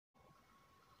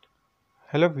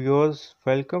Hello viewers,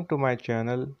 welcome to my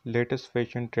channel Latest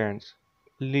Fashion Trends.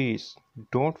 Please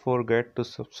don't forget to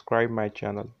subscribe my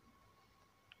channel.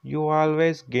 You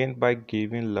always gain by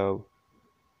giving love.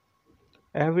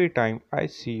 Every time I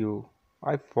see you,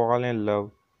 I fall in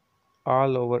love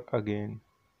all over again.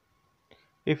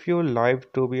 If you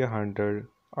live to be 100,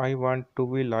 I want to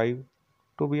be live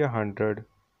to be 100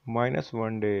 minus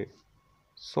one day,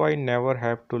 so I never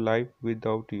have to live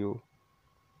without you.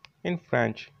 In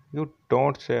French, you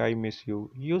don't say I miss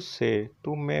you, you say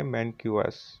tu me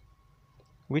manques,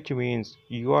 which means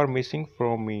you are missing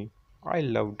from me. I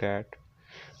love that.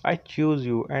 I choose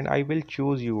you and I will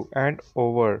choose you and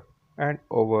over,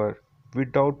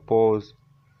 without pause,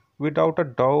 without a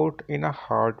doubt in a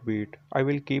heartbeat. I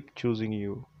will keep choosing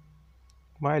you.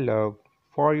 My love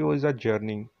for you is a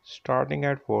journey, starting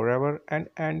at forever and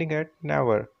ending at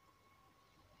never.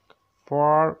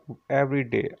 For every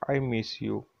day I miss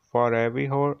you, for every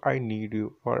hour I need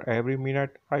you, for every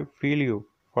minute I feel you,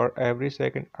 for every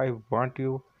second I want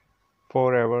you,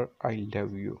 forever I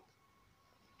love you.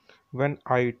 When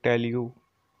I tell you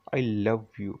I love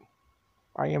you,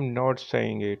 I am not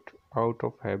saying it out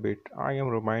of habit. I am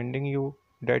reminding you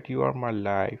that you are my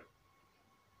life.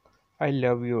 I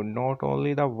love you not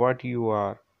only the what you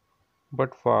are,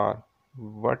 but for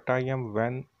what I am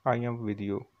when I am with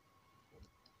you.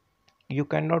 You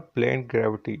cannot blame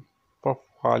gravity for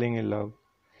falling in love.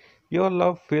 Your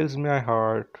love fills my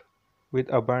heart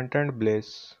with abundant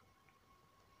bliss.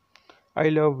 I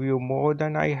love you more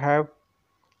than I have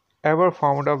ever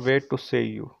found a way to say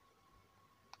you.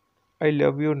 I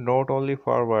love you not only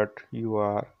for what you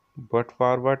are, but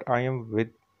for what I am with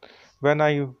when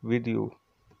I am with you.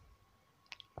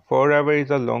 Forever is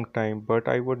a long time, but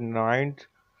I would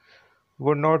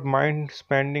not mind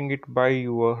spending it by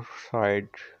your side.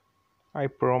 I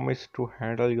promise to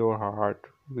handle your heart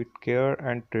with care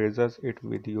and treasure it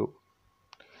with you.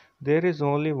 There is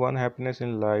only one happiness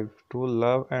in life, to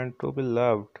love and to be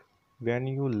loved. When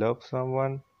you love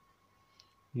someone,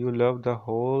 you love the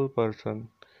whole person,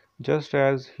 just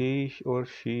as he or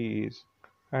she is,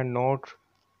 and not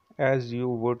as you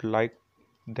would like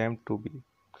them to be.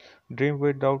 Dream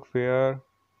without fear,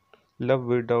 love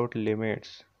without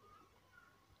limits.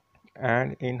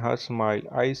 And in her smile,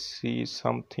 I see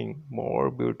something more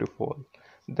beautiful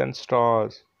than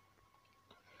stars.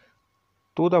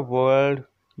 To the world,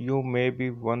 you may be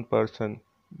one person,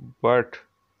 but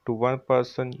to one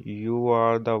person, you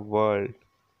are the world.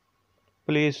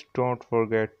 Please don't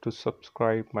forget to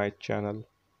subscribe my channel.